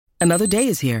Another day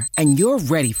is here, and you're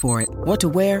ready for it. What to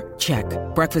wear? Check.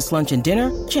 Breakfast, lunch, and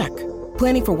dinner? Check.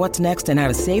 Planning for what's next and how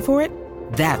to save for it?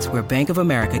 That's where Bank of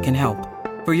America can help.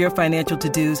 For your financial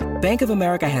to-dos, Bank of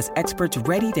America has experts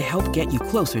ready to help get you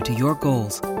closer to your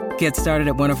goals. Get started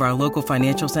at one of our local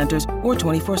financial centers or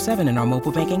 24/7 in our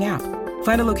mobile banking app.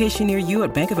 Find a location near you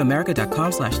at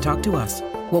bankofamerica.com/talktous.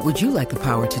 What would you like the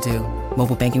power to do?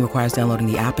 Mobile banking requires downloading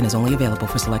the app and is only available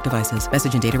for select devices.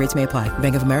 Message and data rates may apply.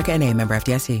 Bank of America NA, member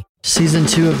FDIC. Season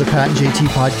 2 of the Pat and JT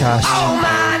podcast. Oh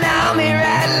man, I'm here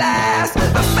at last. The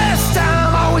best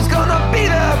time, always gonna be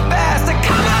the best.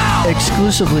 Come on!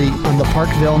 Exclusively on the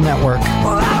Parkville Network.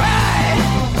 Well, all right.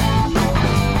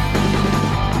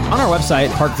 On our website,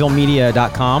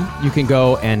 parkvillemedia.com, you can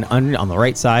go and on the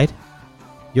right side,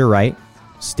 you're right,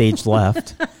 stage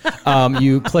left,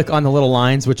 you click on the little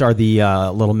lines, which are the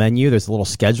little menu. There's a little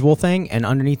schedule thing, and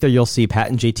underneath there you'll see Pat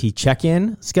and JT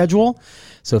check-in schedule.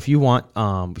 So if you want,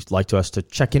 like to us to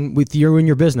check in with you in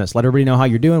your business, let everybody know how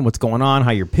you're doing, what's going on, how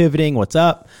you're pivoting, what's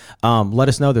up. Let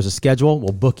us know. There's a schedule.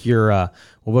 We'll book your.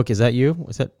 Is that you?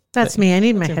 Is that? That's me. I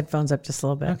need my headphones up just a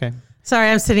little bit. Okay. Sorry,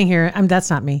 I'm sitting here. That's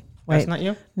not me. Wait. That's not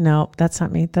you? No, that's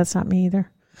not me. That's not me either.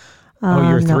 Oh,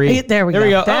 you're no. 3. There we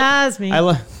go. That's me.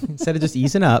 Instead of just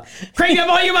easing up, crank that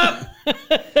volume up.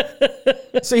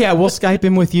 So yeah, we'll Skype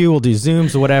in with you. We'll do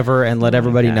Zooms or whatever, and let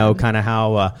everybody know kind of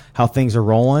how things are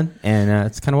rolling. And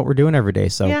it's kind of what we're doing every day.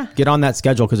 So get on that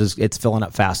schedule because it's filling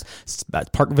up fast. It's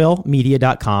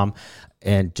parkvillemedia.com.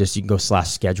 And just you can go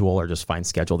 /schedule or just find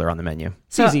schedule there on the menu.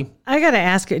 It's easy. I got to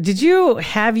ask you, did you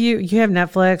have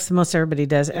Netflix? Most everybody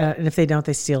does. And if they don't,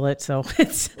 they steal it. So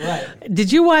it's right.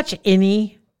 Did you watch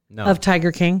any of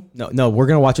Tiger King? No, we're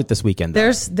going to watch it this weekend.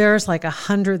 Though. There's like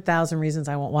 100,000 reasons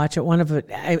I won't watch it. One of it,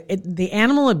 the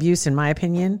animal abuse, in my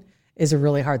opinion, is a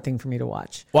really hard thing for me to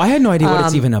watch. Well, I had no idea what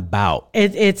it's even about.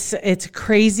 It's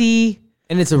crazy.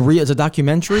 And it's a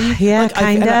documentary? Yeah,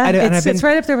 kind of. It's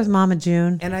right up there with Mama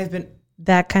June. And I've been...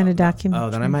 That kind of documentary.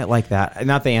 Oh, then I might like that.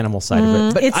 Not the animal side of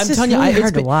it. But it's just really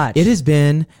hard to watch. It has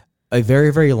been a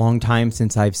very, very long time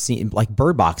since I've seen, like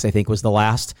Bird Box, I think, was the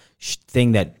last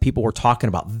thing that people were talking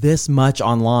about this much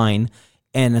online.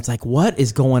 And it's like, what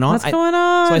is going on? What's going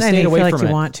on? So I stayed away from it.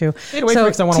 You want to. Stayed away from it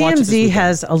because I want to watch it this TMZ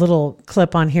has a little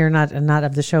clip on here, not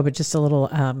of the show, but just a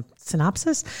little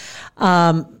synopsis.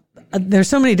 There's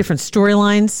so many different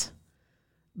storylines,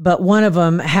 but one of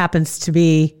them happens to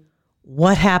be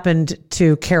what happened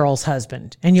to Carol's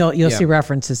husband. And you'll see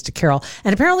references to Carol.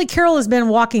 And apparently Carol has been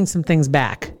walking some things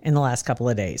back in the last couple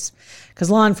of days because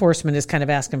law enforcement is kind of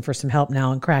asking for some help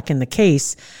now and cracking the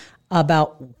case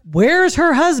about where's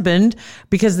her husband,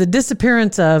 because the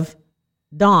disappearance of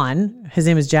Don, his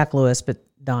name is Jack Lewis, but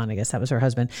Don, I guess that was her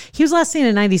husband. He was last seen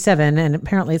in 1997, and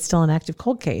apparently it's still an active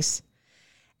cold case.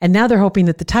 And now they're hoping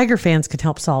that the Tiger fans can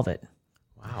help solve it.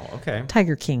 Wow, okay.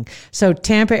 Tiger King. So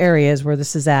Tampa area is where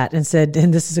this is at, and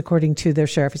this is according to their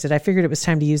sheriff. He said, I figured it was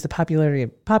time to use the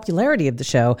popularity of the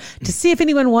show to see if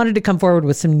anyone wanted to come forward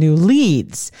with some new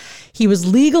leads. He was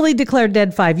legally declared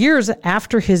dead 5 years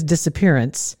after his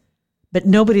disappearance, but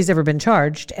nobody's ever been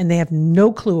charged, and they have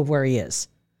no clue of where he is.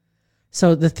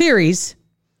 So the theories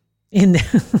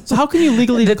so how can you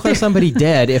legally declare somebody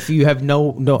dead if you have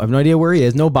no idea where he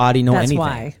is, no body, no anything? That's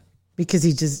why, because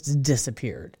he just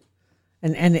disappeared.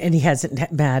 And he hasn't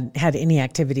had any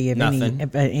activity of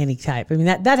any type. I mean,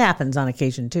 that happens on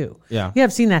occasion too. Yeah. You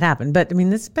have seen that happen, but I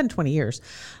mean, it's been 20 years.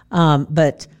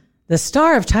 But the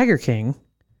star of Tiger King,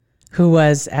 who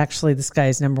was actually this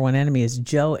guy's number one enemy, is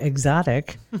Joe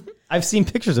Exotic. I've seen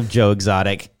pictures of Joe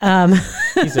Exotic.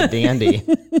 He's a dandy.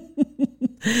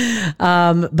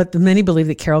 But many believe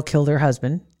that Carol killed her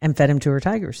husband and fed him to her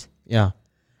tigers. Yeah.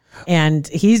 And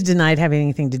he's denied having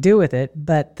anything to do with it,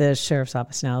 but the sheriff's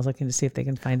office now is looking to see if they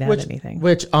can find out anything.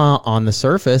 Which, on the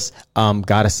surface,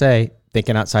 gotta say,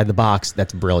 thinking outside the box,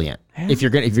 that's brilliant. Yeah. If you're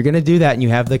gonna do that and you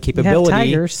have the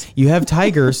capability, you have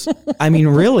tigers. I mean,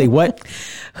 really, what?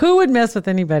 Who would mess with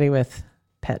anybody with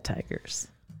pet tigers?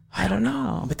 I don't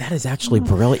know, but that is actually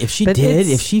brilliant. If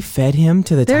she fed him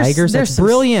to the tigers, that's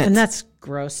brilliant, and that's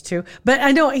gross too. But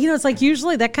I know, it's like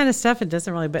usually that kind of stuff. It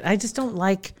doesn't really, but I just don't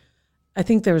like. I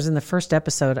think there was in the first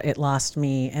episode, it lost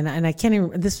me. And I can't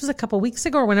even, this was a couple weeks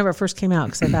ago or whenever it first came out.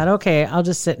 Cause I thought, okay, I'll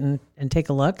just sit and take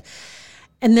a look.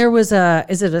 And there was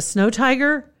is it a snow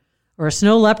tiger or a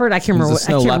snow leopard? I can't remember.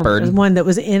 Remember one that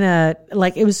was in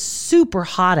it was super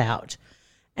hot out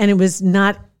and it was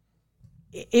not,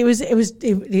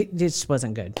 it just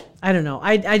wasn't good. I don't know.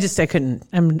 I couldn't,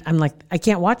 I'm like, I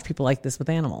can't watch people like this with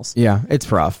animals. Yeah.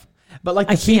 It's rough. But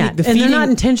like I can't. And they're not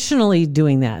intentionally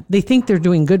doing that. They think they're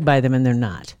doing good by them and they're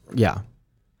not. Yeah.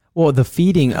 Well, the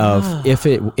feeding of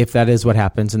if that is what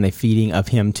happens, and the feeding of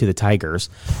him to the tigers,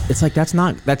 it's like that's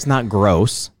not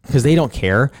gross because they don't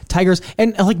care. Tigers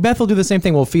and like Beth will do the same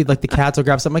thing. We'll feed like the cats will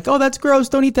grab something like, oh, that's gross,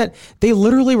 don't eat that. They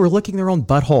literally were licking their own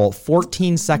butthole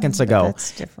 14 seconds ago.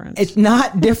 That's different. It's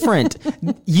not different.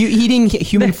 You eating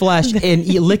human flesh and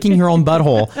licking your own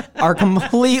butthole are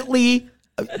completely.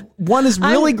 One is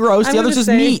really gross. The other's just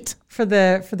neat. For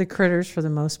the critters, for the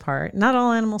most part, not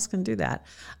all animals can do that,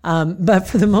 but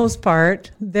for the most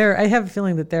part, I have a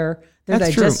feeling that their That's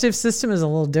digestive system is a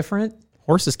little different.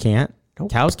 Horses can't.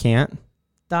 Nope. Cows can't.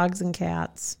 Dogs and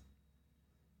cats.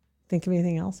 Think of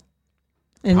anything else?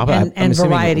 And Probably, I'm assuming-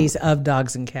 varieties of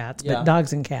dogs and cats, but Yeah.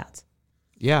 dogs and cats.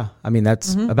 Yeah, I mean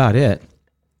that's about it.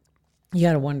 You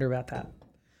got to wonder about that.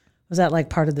 Was that like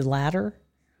part of the ladder?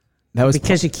 That was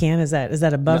Because you can? Is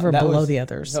that above or that below was- the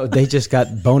others? No, they just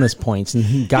got bonus points,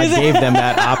 and God gave them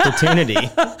that opportunity.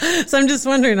 So I'm just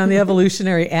wondering on the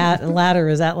evolutionary ladder,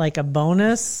 is that like a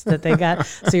bonus that they got?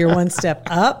 So you're one step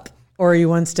up, or are you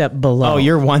one step below? Oh,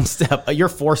 you're one step. You're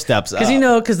 4 steps up.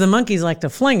 Because the monkeys like to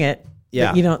fling it.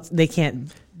 Yeah. But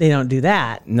they don't do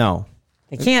that. No,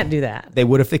 They can't do that. they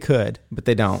would if they could, but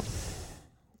they don't.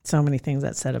 So many things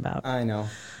that's said about. I know.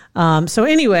 So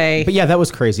anyway, But yeah, that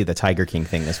was crazy. The Tiger King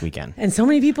thing this weekend. and so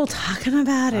many people talking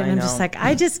about it, and I'm just know. like,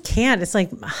 I just can't. It's like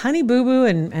Honey Boo Boo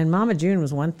and Mama June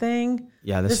was one thing.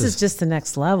 Yeah, this is just the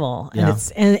next level, and Yeah. it's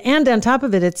and on top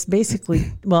of it, it's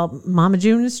basically Mama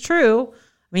June is true.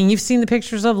 I mean, you've seen the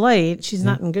pictures of late. She's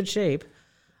not in good shape.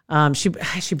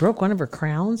 She broke one of her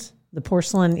crowns, the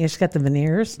porcelain. She's got the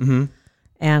veneers,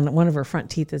 and one of her front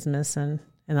teeth is missing.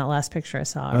 In that last picture I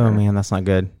saw of her. Oh man, that's not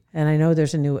good. And I know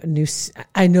there's a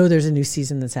new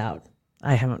season that's out.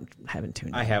 I haven't tuned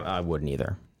in. I wouldn't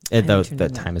either. The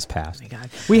time has passed. Oh my God.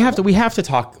 We have to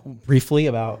talk briefly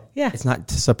about. Yeah. It's not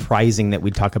surprising that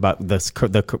we talk about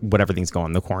the whatever thing's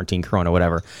going, the quarantine, Corona,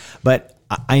 whatever. But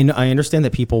I understand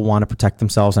that people want to protect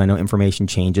themselves. And I know information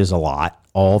changes a lot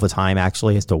all the time,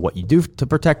 actually, as to what you do to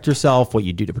protect yourself, what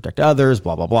you do to protect others,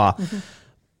 blah blah blah. Mm-hmm.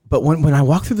 But when I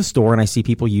walk through the store and I see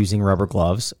people using rubber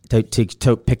gloves to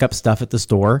pick up stuff at the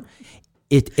store,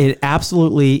 it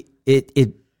absolutely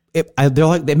they're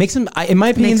like, it makes them, in my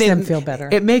opinion, Makes them feel better.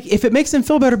 If it makes them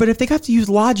feel better, but if they have to use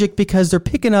logic because they're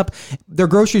picking up their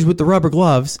groceries with the rubber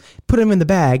gloves, put them in the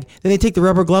bag, then they take the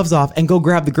rubber gloves off and go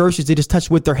grab the groceries they just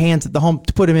touched with their hands at the home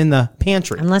to put them in the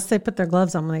pantry. Unless they put their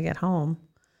gloves on when they get home.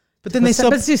 But then they still,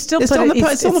 But you still it's put still it- on the,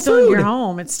 it's- it's still on it's the still in food. your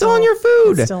home. It's still on still- your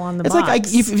food. it's still on the It's like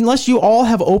box. unless you all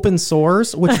have open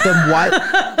sores, which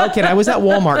okay, I was at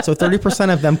Walmart, so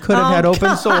 30% of them could have had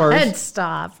open sores.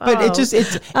 Stop. But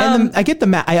I get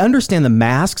I understand the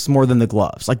masks more than the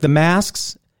gloves. Like the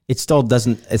masks, it's not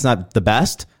the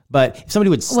best. But if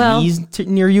somebody would sneeze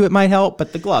near you, it might help.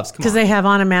 But the gloves, come on. because they have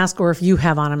on a mask, or if you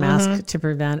have on a mask to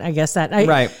prevent, I guess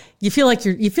Right. You feel like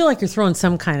you're throwing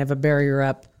some kind of a barrier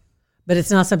up, but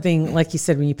it's not something like you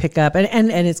said when you pick up, and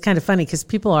it's kind of funny because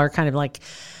people are kind of like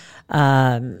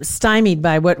stymied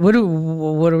by what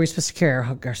are we supposed to carry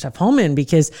our stuff home in,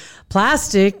 because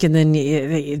plastic, and then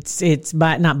it's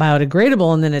not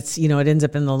biodegradable, and then it ends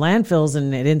up in the landfills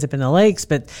and it ends up in the lakes,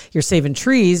 but you're saving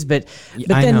trees, but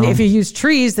I then know. if you use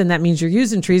trees, then that means you're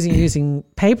using trees and you're using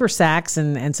paper sacks,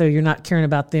 and so you're not caring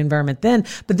about the environment then.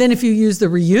 But then if you use the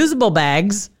reusable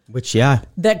bags which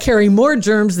that carry more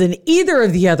germs than either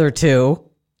of the other two,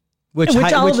 which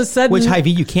all of a sudden- which Hy-Vee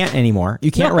you can't anymore. You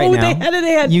can't right Oh, now.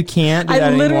 they had. You can't do I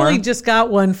that literally anymore. just got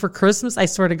one for Christmas. I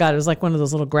swear to God, it was like one of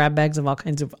those little grab bags of all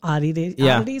kinds of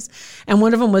oddities. And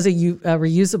one of them was a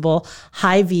reusable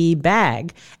Hy-Vee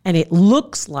bag, and it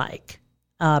looks like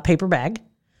a paper bag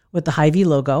with the Hy-Vee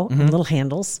logo and little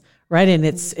handles. Right, and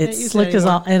it's slick as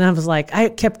all. And I was like, I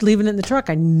kept leaving it in the truck.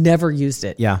 I never used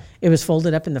it. Yeah. It was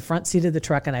folded up in the front seat of the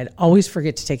truck, and I'd always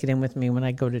forget to take it in with me when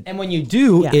I go to. And when you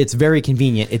do, Yeah. it's very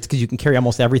convenient. It's because you can carry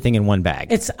almost everything in one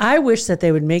bag. I wish that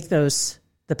they would make the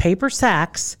paper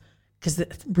sacks, because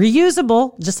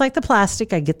reusable, just like the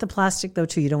plastic. I get the plastic though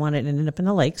too. You don't want it to end up in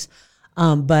the lakes,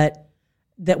 but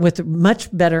that with much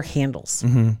better handles,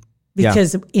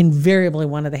 because invariably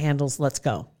one of the handles lets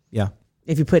go Yeah.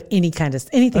 if you put anything of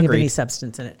any Agreed.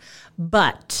 substance in it.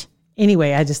 But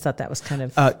anyway, I just thought that was kind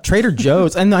of Trader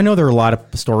Joe's, and I know there are a lot of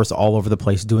stores all over the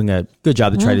place doing a good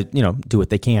job to try to do what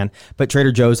they can. But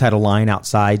Trader Joe's had a line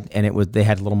outside, and they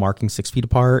had a little marking 6 feet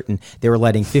apart, and they were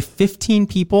letting 15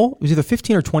 people. It was either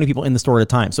 15 or 20 people in the store at a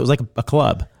time. So it was like a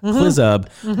club, Clizub,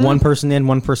 one person in,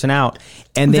 one person out,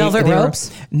 and Velvet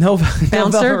ropes? No, no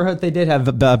Bouncer? velvet rope. They did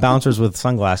have bouncers with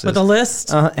sunglasses with a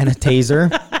list. and a taser.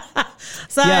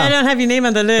 Sorry, yeah. I don't have your name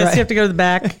on the list. Right. You have to go to the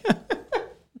back.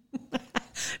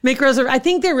 I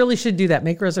think they really should do that.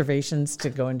 Make reservations to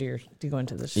go into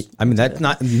the. I mean, that's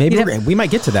not. Maybe we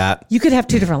might get to that. You could have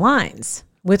two different lines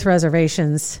with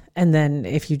reservations, and then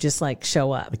if you just like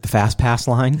show up, Like the fast pass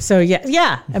line. So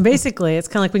yeah, and basically it's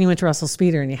kind of like when you went to Russell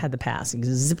Speeder and you had the pass, you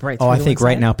could zip right through. Oh, I to think one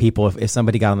right side. now, people, if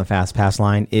somebody got on the fast pass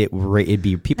line, it'd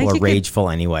be people are you could- rageful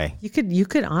anyway. You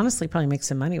could honestly probably make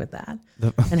some money with that,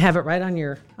 and have it right on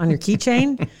your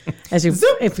keychain as you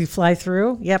if you fly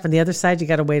through. Yep, and the other side you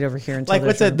got to wait over here until Like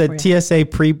what's there's it? The room for you. TSA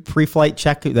pre-flight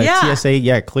check. The Yeah.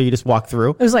 TSA, clear. You just walk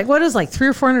through. It was like what is like $300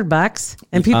 or $400,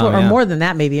 and people Oh, or yeah. more than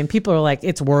that maybe, and people are like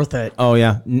it's worth it. Oh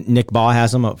yeah, Nick Ball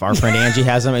has them. Our friend Angie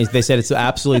has them. They said it's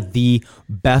absolutely the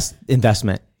best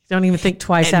investment. Don't even think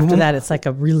twice And after when- that. It's like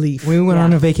a relief. We went Yeah.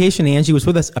 on a vacation. Angie was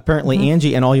with us. Apparently,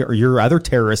 Angie and all your other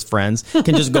terrorist friends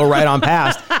can just go right on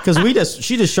past because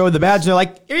she just showed the badge. They're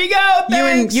like, here you go.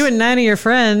 Thanks. You and 9 of your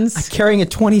friends. Carrying a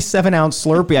 27-ounce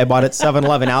Slurpee I bought at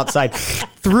 7-Eleven outside.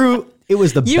 It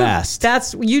was the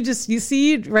best. You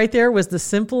see right there was the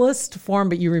simplest form,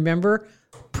 but you remember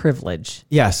privilege.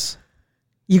 Yes.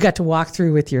 You got to walk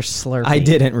through with your Slurpee. I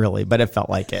didn't really, but it felt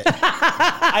like it.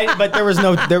 But it was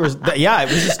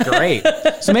just great.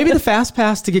 So maybe the fast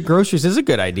pass to get groceries is a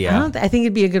good idea. I think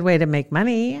it'd be a good way to make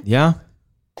money, Yeah.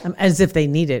 as if they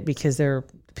need it because there are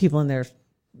people in there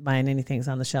buying anything's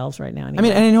on the shelves right now. I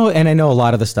mean, and I know a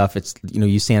lot of the stuff. It's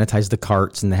you sanitize the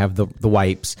carts and they have the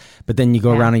wipes, but then you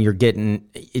go around and you're getting.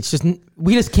 It's just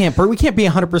we can't be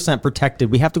 100%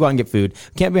 protected. We have to go out and get food.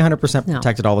 We can't be 100%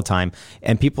 protected all the time,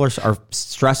 and people are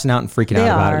stressing out and freaking out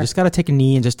about it. Just got to take a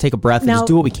knee and just take a breath and just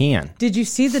do what we can. Did you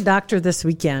see the doctor this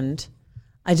weekend?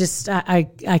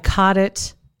 I caught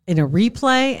it in a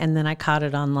replay and then I caught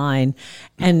it online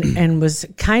and was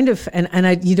kind of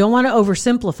you don't want to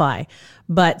oversimplify,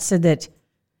 but said that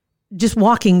just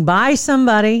walking by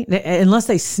somebody, unless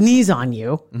they sneeze on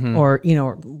you or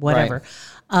whatever,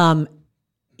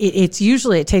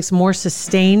 it takes more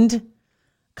sustained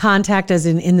contact as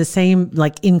in the same,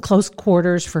 like in close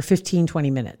quarters for 15, 20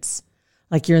 minutes.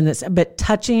 Like you're in this, but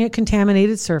touching a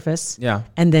contaminated surface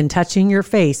and then touching your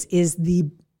face is the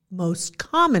most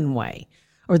common way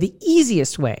or the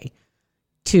easiest way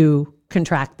to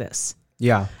contract this.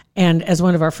 Yeah. And as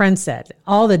one of our friends said,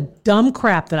 all the dumb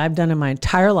crap that I've done in my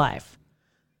entire life,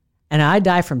 and I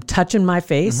die from touching my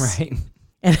face. Right.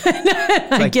 And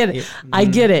I get it. I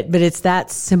get it, but it's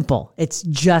that simple. It's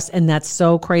just, and that's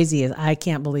so crazy. I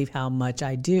can't believe how much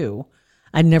I do.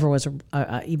 I never was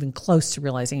even close to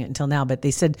realizing it until now, but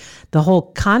they said the whole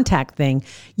contact thing,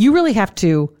 you really have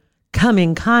to come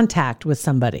in contact with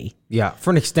somebody. Yeah, for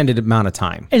an extended amount of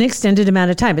time. An extended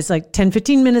amount of time. It's like 10,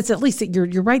 15 minutes at least that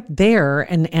you're right there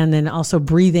and then also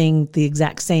breathing the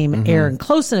exact same air and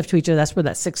close enough to each other. That's where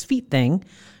that 6 feet thing,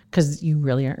 because you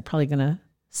really aren't probably going to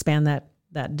span that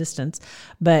distance,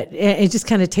 but it just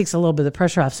kind of takes a little bit of the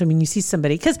pressure off. So, I mean, you see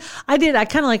somebody, because I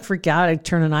kind of like freak out. I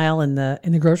turn an aisle in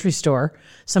the grocery store.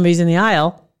 Somebody's in the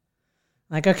aisle.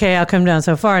 Like, okay, I'll come down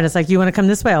so far. And it's like, you want to come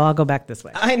this way? Oh, I'll go back this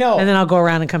way. I know. And then I'll go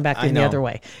around and come back I the know. other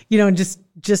way. And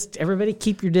just everybody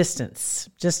keep your distance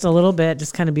just a little bit.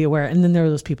 Just kind of be aware. And then there are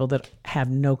those people that have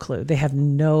no clue. They have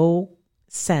no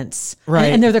sense. Right.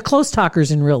 And they're the close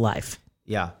talkers in real life.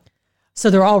 Yeah. So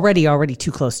they're already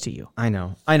too close to you. I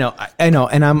know. And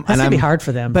That's going to be hard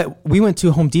for them. But we went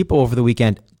to Home Depot over the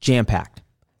weekend, jam-packed.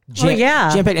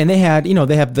 Jam-packed. And they had,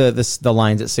 they have the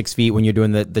lines at 6 feet when you're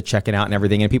doing the checking out and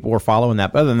everything, and people were following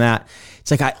that. But other than that, it's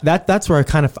like that's where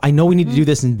I know we need to do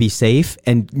this and be safe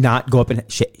and not go up and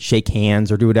shake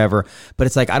hands or do whatever. But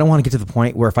it's like I don't want to get to the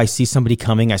point where if I see somebody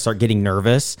coming, I start getting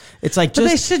nervous. It's like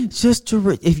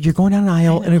if you're going down an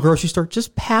aisle in a grocery store,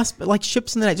 just pass like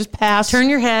ships in the night. Just pass. Turn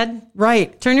your head.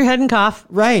 Right. Turn your head and cough.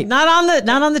 Right. Not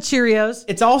on the Cheerios.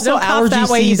 It's also Don't cough allergy that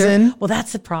way either. season. Well,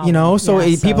 that's the problem.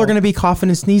 People are going to be coughing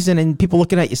and sneezing and people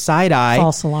looking at you side eye.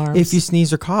 False alarms. If you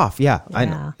sneeze or cough. Yeah. I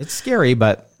know. It's scary,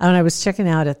 but. When I was checking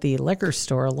out at the liquor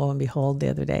store, lo and behold, the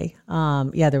other day,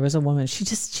 there was a woman.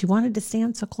 She wanted to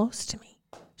stand so close to me.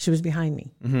 She was behind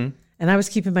me. Mm-hmm. And I was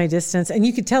keeping my distance. And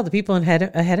you could tell the people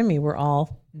ahead of me were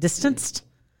all distanced.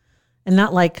 And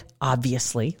not like,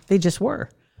 obviously, they just were.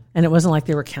 And it wasn't like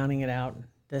they were counting it out.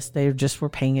 They just were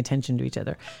paying attention to each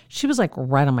other. She was like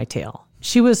right on my tail.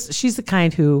 She's the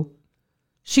kind who,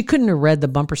 she couldn't have read the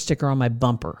bumper sticker on my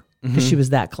bumper because she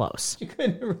was that close. She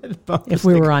couldn't have read the bumper if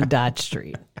we were on Dodge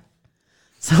Street.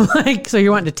 So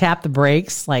you're wanting to tap the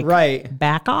brakes, like right.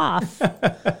 Back off.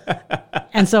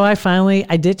 And so I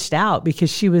ditched out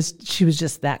because she was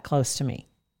just that close to me.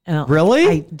 And really?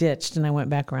 I ditched and I went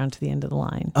back around to the end of the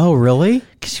line. Oh, really?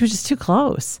 Because she was just too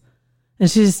close.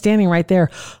 And she's just standing right there.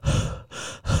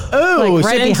 Oh, Like,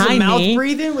 right she had some behind mouth me.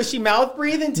 breathing? Was she mouth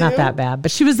breathing too? Not that bad,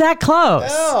 but she was that close.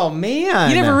 Oh, man.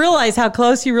 You never realize how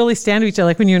close you really stand to each other,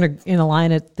 like when you're in a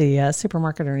line at the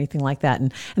supermarket or anything like that,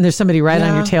 and there's somebody right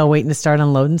on your tail waiting to start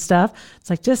unloading stuff. It's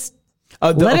like, just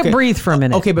let it breathe for a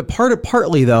minute. Okay, but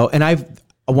partly though, and I've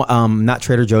not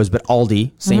Trader Joe's, but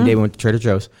Aldi. Same day we went to Trader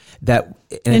Joe's. And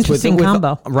Interesting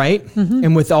combo, right?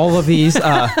 And with all of these,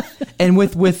 and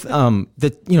with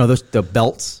the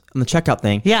belts on the checkout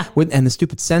thing, and the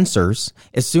stupid sensors.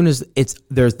 As soon as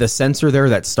there's the sensor there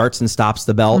that starts and stops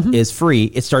the belt is free,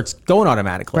 it starts going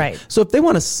automatically. Right. So if they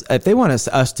want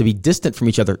us to be distant from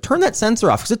each other, turn that sensor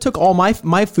off, because it took all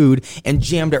my food and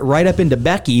jammed it right up into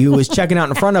Becky, who was checking out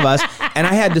in front of us, and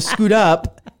I had to scoot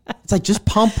up. It's like, just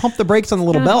pump the brakes on the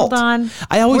little belt. Hold on.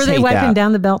 I always Were they hate wiping that.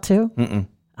 down the belt too?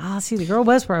 See, the girl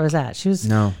was where I was at. She was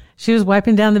No. She was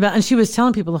wiping down the belt, and she was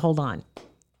telling people to hold on.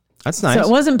 That's nice. So it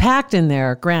wasn't packed in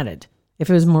there. Granted, if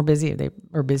it was more busy,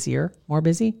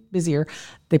 busier,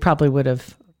 they probably would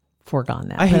have foregone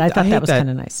that. But I thought that was kind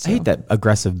of nice too. I hate that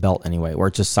aggressive belt anyway, where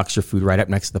it just sucks your food right up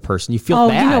next to the person. You feel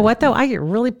bad. You know what though? I get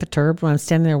really perturbed when I'm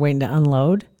standing there waiting to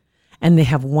unload, and they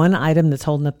have one item that's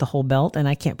holding up the whole belt, and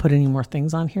I can't put any more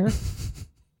things on here.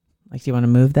 Like, do you want to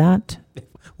move that?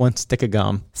 One stick of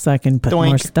gum. So I can put Doink.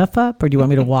 more stuff up, or do you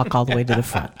want me to walk all the way to the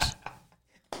front?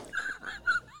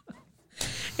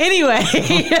 Anyway.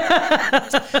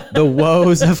 The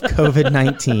woes of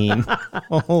COVID-19.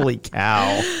 Holy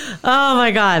cow. Oh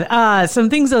my God. Some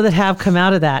things though that have come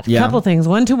out of that. A couple things.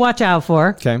 One to watch out for.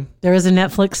 Okay. There is a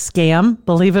Netflix scam,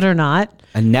 believe it or not.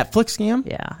 A Netflix scam?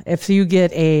 Yeah. If you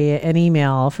get an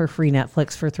email for free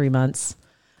Netflix for 3 months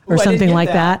or Ooh, I didn't something get like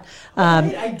that.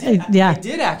 I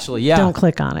did actually. Yeah. Don't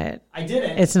click on it. I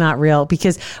didn't. It's not real,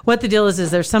 because what the deal is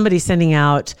there's somebody sending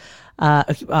out,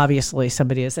 obviously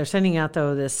somebody is, they're sending out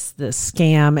though this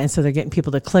scam. And so they're getting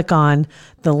people to click on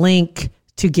the link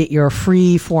to get your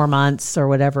free 4 months or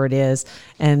whatever it is.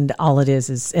 And all it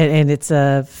is, and it's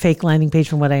a fake landing page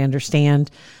from what I understand.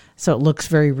 So it looks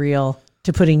very real,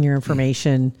 to put in your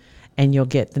information, and you'll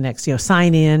get the next,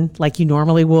 sign in like you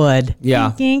normally would.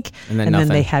 Yeah. Dink, dink. And then then nothing.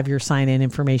 they have your sign in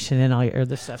information and all your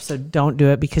other stuff. So don't do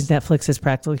it, because Netflix is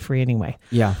practically free anyway.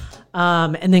 Yeah.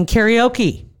 And then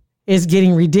karaoke is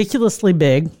getting ridiculously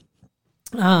big.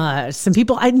 Some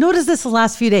people, I noticed this the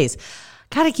last few days.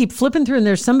 Gotta keep flipping through, and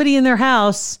there's somebody in their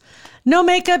house, no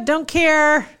makeup, don't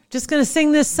care, just gonna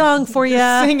sing this song for you.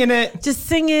 Singing it. Just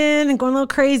singing and going a little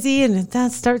crazy, and then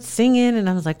starts singing, and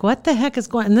I was like, what the heck is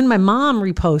going on? And then my mom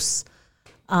reposts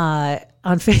on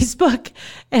Facebook,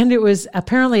 and it was,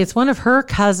 apparently it's one of her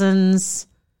cousins'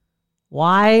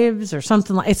 wives or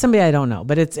something, like, it's somebody I don't know,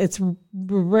 but it's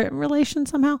relation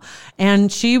somehow.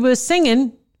 And she was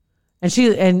singing,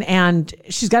 and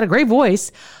she's got a great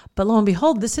voice, but lo and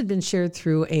behold, this had been shared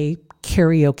through a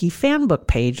karaoke fan book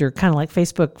page, or kind of like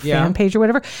Facebook fan page or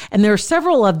whatever. And there are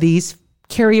several of these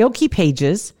karaoke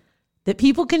pages that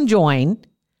people can join,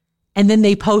 and then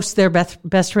they post their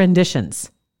best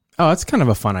renditions. Oh, that's kind of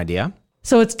a fun idea.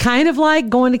 So it's kind of like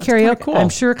going to karaoke. Cool. I'm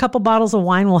sure a couple bottles of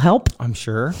wine will help. I'm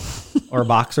sure. Or a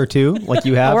box or two, like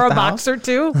you have. Or at a the box house. or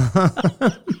two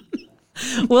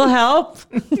will help.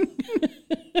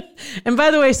 And by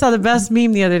the way, I saw the best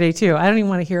meme the other day too. I don't even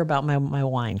want to hear about my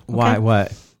wine. Okay? Why?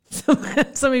 What?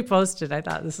 Somebody posted, I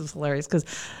thought this was hilarious, because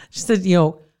she said,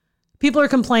 people are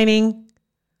complaining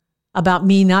about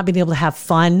me not being able to have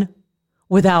fun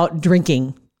without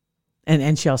drinking.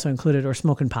 And she also included, or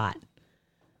smoking pot.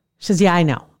 She says, yeah, I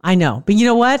know. But you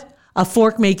know what? A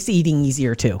fork makes eating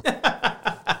easier too.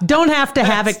 Don't have to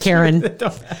have it, Karen.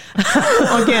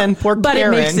 Again, poor But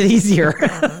Karen. it makes it easier.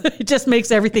 It just makes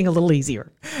everything a little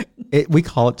easier. We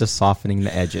call it just softening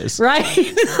the edges. Right?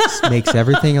 Just makes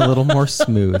everything a little more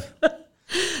smooth.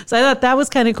 So I thought that was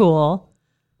kind of cool.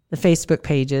 The Facebook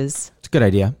pages. It's a good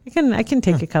idea. I can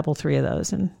take a couple, 3 of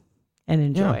those and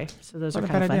enjoy. Yeah. So those What are a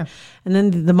kind of bad fun. idea. And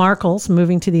then the Markles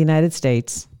moving to the United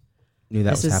States. Knew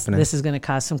that was happening. This is going to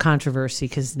cause some controversy,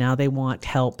 because now they want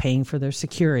help paying for their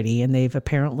security, and they've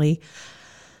apparently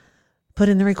put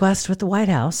in the request with the White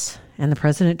House. And the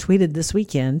president tweeted this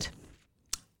weekend,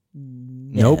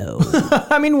 Nope.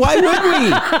 I mean, why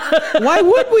would we? Why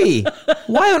would we?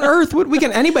 Why on earth would we?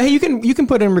 Anybody? You can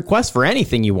put in requests for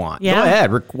anything you want. Yeah. Go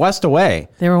ahead, request away.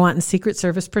 they were wanting Secret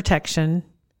Service protection,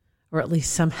 or at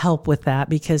least some help with that,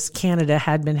 because Canada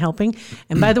had been helping.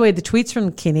 And by the way, the tweets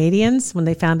from Canadians when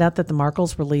they found out that the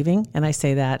Markles were leaving, and I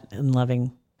say that in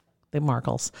loving the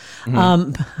Markles,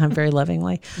 I'm very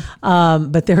lovingly,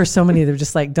 but there are so many that are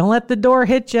just like, don't let the door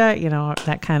hit you,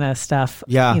 that kind of stuff.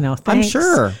 Yeah, I'm thanks.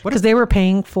 sure. Because they were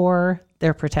paying for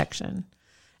their protection.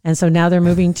 And so now they're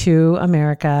moving to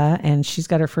America, and she's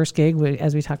got her first gig,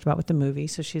 as we talked about with the movie.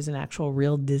 So she's an actual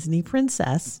real Disney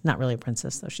princess. Not really a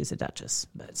princess, though. She's a duchess,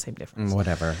 but same difference.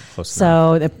 Whatever. Close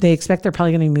enough. So they expect they're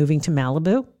probably going to be moving to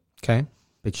Malibu. Okay.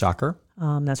 Big shocker.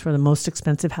 That's where the most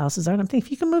expensive houses are. And I'm thinking,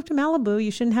 if you can move to Malibu, you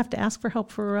shouldn't have to ask for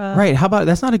help for... Right. How about,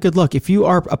 that's not a good look. If you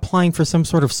are applying for some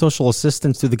sort of social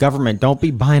assistance through the government, don't be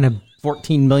buying a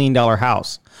 $14 million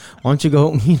house. Why don't you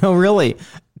go, really...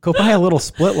 Go buy a little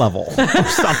split level or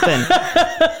something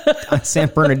on San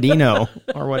Bernardino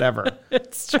or whatever.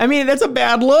 I mean, that's a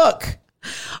bad look.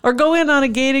 Or go in on a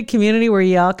gated community where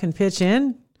y'all can pitch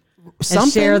in Something.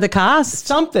 and share the cost.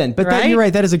 Something. But Right? you're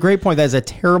right. That is a great point. That is a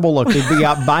terrible look. To be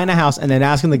out buying a house and then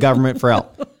asking the government for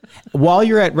help. While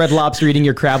you're at Red Lobster eating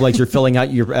your crab legs, you're filling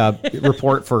out your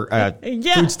report for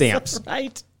Yes, food stamps. that's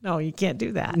right. No, you can't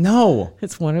do that. No.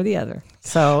 It's one or the other.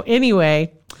 So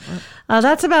anyway,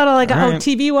 that's about all I got. All Oh, right.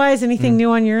 TV-wise, anything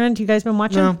new on your end? You guys been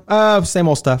watching? No. Same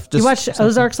old stuff. Just You watched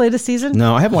Ozark's latest season?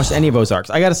 No, I haven't watched any of Ozarks.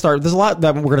 I got to start. There's a lot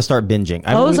that we're going to start binging.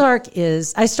 Ozark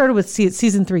is... I started with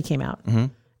season 3 came out. Mm-hmm.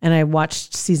 And I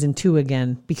watched season 2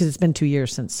 again because it's been 2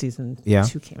 years since season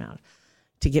 2 came out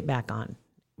to get back on.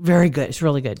 Very good. It's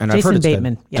really good. And Jason I've heard it's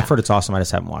Bateman. good. Yeah. I've heard it's awesome. I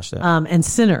just haven't watched it. And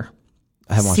Sinner.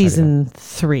 I haven't watched it season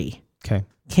 3 Okay.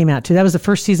 came out too. That was the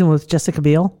first season with Jessica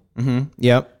Biel.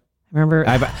 Yep. Remember?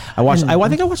 I watched. I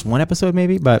think I watched one episode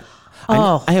maybe, but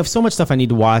I have so much stuff I need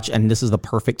to watch, and this is the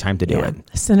perfect time to do it.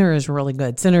 Sinner is really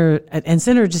good. Sinner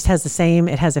just has the same.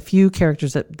 It has a few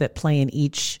characters that play in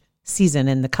each season,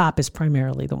 and the cop is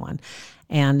primarily the one.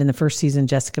 And in the first season,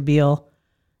 Jessica Biel,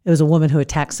 it was a woman who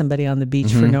attacked somebody on the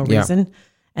beach for no reason.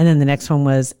 And then the next one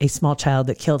was a small child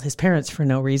that killed his parents for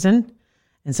no reason.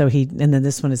 And then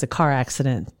this one is a car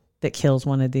accident that kills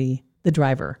one of the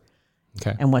driver.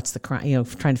 Okay. And what's the crime?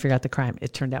 Trying to figure out the crime.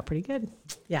 It turned out pretty good.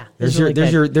 Yeah. There's your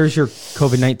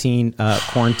COVID-19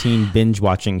 quarantine binge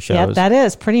watching shows. Yeah, that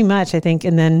is pretty much, I think.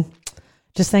 And then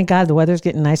just thank God the weather's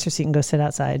getting nicer so you can go sit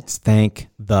outside. Thank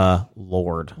the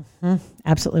Lord.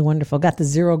 Absolutely wonderful. Got the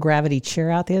zero gravity chair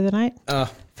out the other night.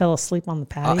 Fell asleep on the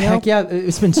patio. Heck yeah.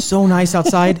 It's been so nice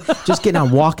outside. Just getting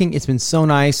out walking. It's been so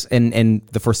nice and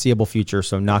the foreseeable future.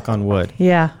 So knock on wood.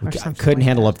 Yeah. I couldn't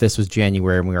handle if this was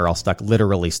January and we were all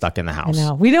literally stuck in the house. I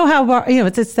know. We know how,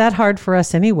 it's that hard for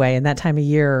us anyway in that time of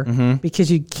year because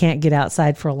you can't get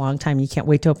outside for a long time. You can't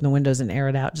wait to open the windows and air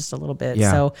it out just a little bit.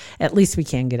 Yeah. So at least we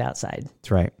can get outside. That's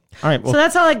right. All right. Well, So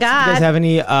that's all I got. you guys have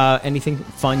anything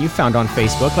fun you found on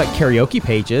Facebook, like karaoke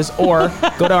pages, or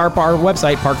go to our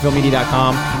website,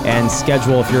 parkvillemedia.com, and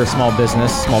schedule if you're a small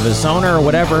business owner or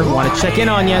whatever, want to check in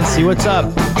on you and see what's up.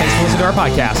 Thanks for listening to our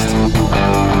podcast.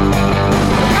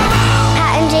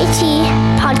 Pat and JT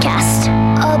Podcast,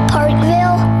 a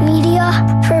Parkville Media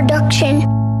Production.